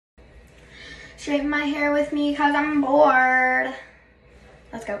straighten my hair with me because I'm bored.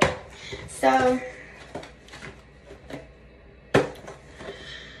 Let's go. So,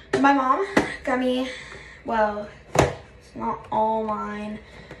 my mom got me, well, it's not all mine,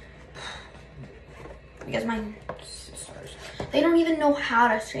 because my sisters, they don't even know how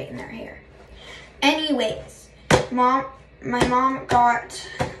to straighten their hair. Anyways, my mom got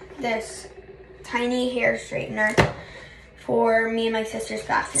this tiny hair straightener for me and my sister's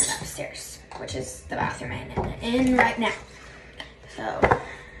bathroom upstairs, which is the bathroom I'm in right now. So,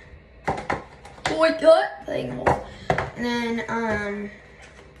 like that thing. And then,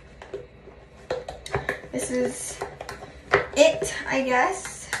 this is it, I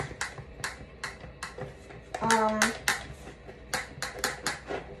guess.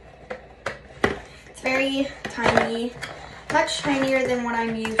 It's very tiny, much tinier than what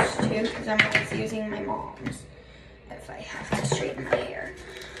I'm used to, because I'm always using my mom's if I have to straighten my hair.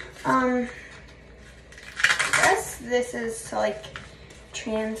 I guess this is to like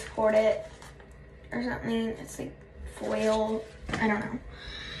transport it or something. It's like foil, I don't know.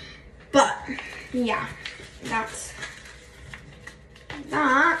 But yeah, that's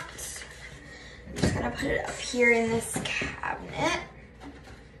that. I'm just gonna put it up here in this cabinet.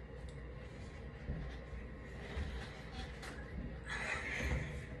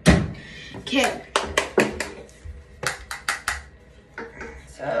 Okay.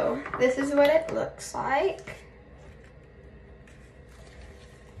 So this is what it looks like.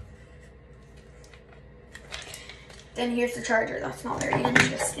 Then here's the charger. That's not very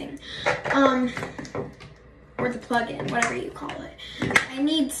interesting. Or the plug-in, whatever you call it. I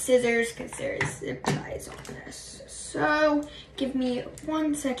need scissors because there's zip ties on this. So give me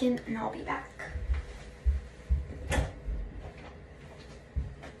 1 second and I'll be back.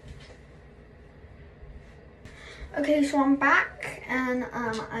 Okay, so I'm back, and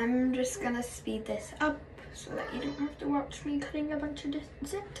I'm just gonna speed this up so that you don't have to watch me cutting a bunch of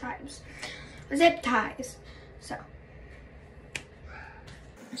zip ties. So.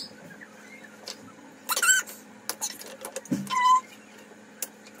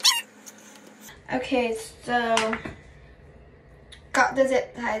 Okay, so got the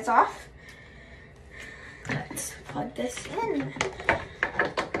zip ties off. Let's plug this in.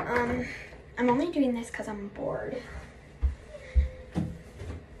 I'm only doing this because I'm bored.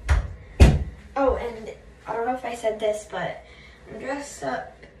 Oh, and I don't know if I said this, but I'm dressed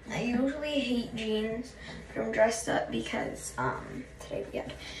up. I usually hate jeans, but I'm dressed up because today we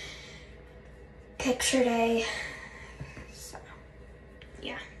had picture day. So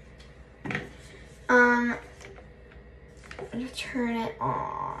yeah. I'm gonna turn it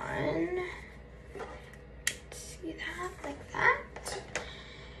on. See that? Like that.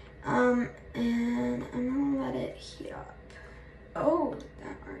 And I'm gonna let it heat up. Oh,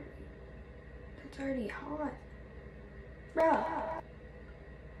 that's already hot. Bruh.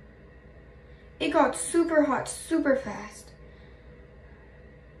 It got super hot, super fast.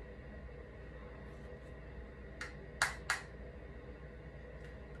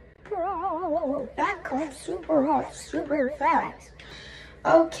 That got super hot, super fast.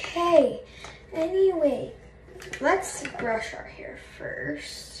 Okay, anyway, let's brush our hair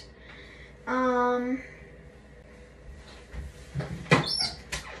first.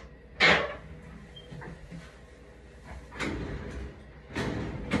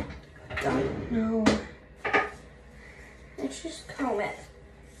 Don't know. Let's just comb it,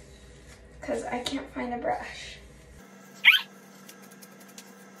 because I can't find a brush.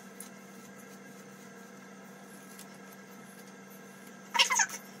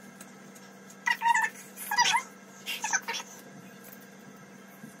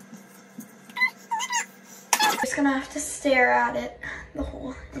 I'm just gonna have to stare at it the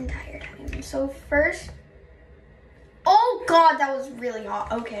whole entire time. So first, oh God, that was really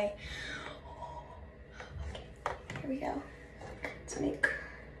hot. Okay. Okay, here we go. Let's make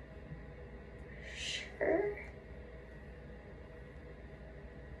sure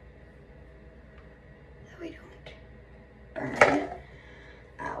that we don't burn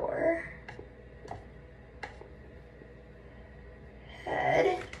our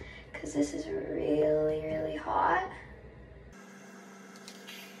head, because this is really, really hot.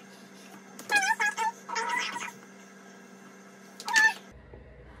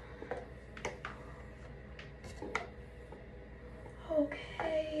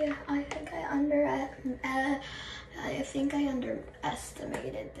 Okay, I think I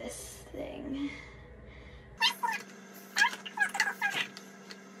underestimated this thing.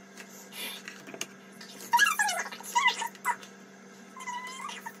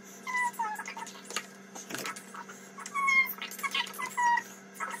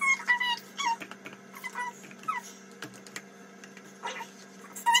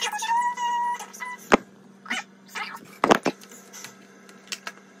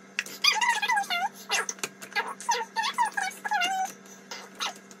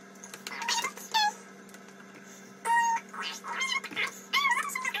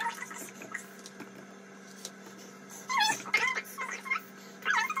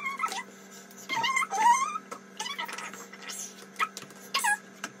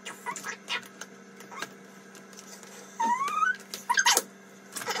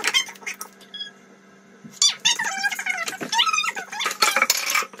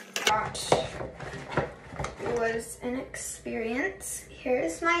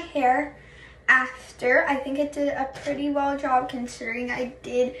 is my hair after. I think it did a pretty well job considering I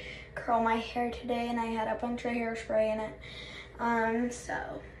did curl my hair today and I had a bunch of hairspray in it. So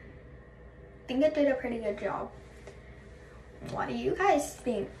I think it did a pretty good job. What do you guys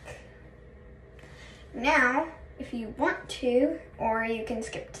think? Now, if you want to, or you can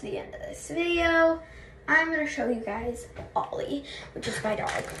skip to the end of this video, I'm gonna show you guys Ollie, which is my dog,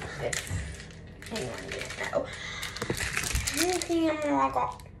 if anyone didn't know. I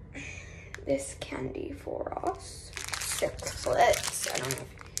got this candy for us. 6 flips. I don't know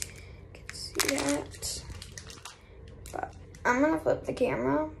if you can see that. But I'm gonna flip the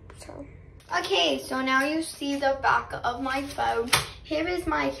camera, so. Okay, so now you see the back of my phone. Here is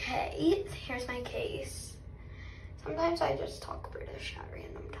my case. Here's my case. Sometimes I just talk British at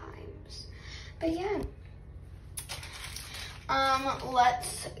random times. But yeah.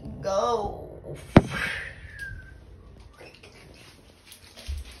 Let's go.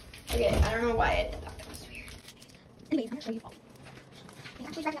 Okay, I don't know why I did that. That was weird. Anyways, I'm gonna show you all. I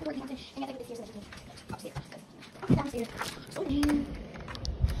actually tried to upload the and I think this is upstairs. Okay, downstairs. So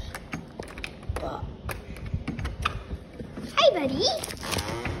but hi, buddy.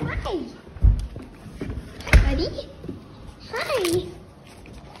 Hi. Hi, buddy. Hi.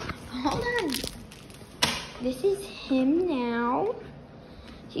 Hold on. This is him now.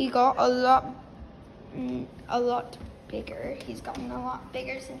 He got a lot bigger. He's gotten a lot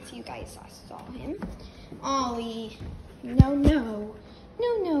bigger since you guys last saw him. Ollie. No, no.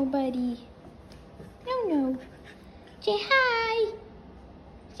 No, no, buddy. No, no. Say hi.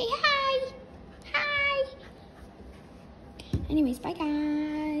 Say hi. Hi. Anyways, bye,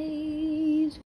 guys.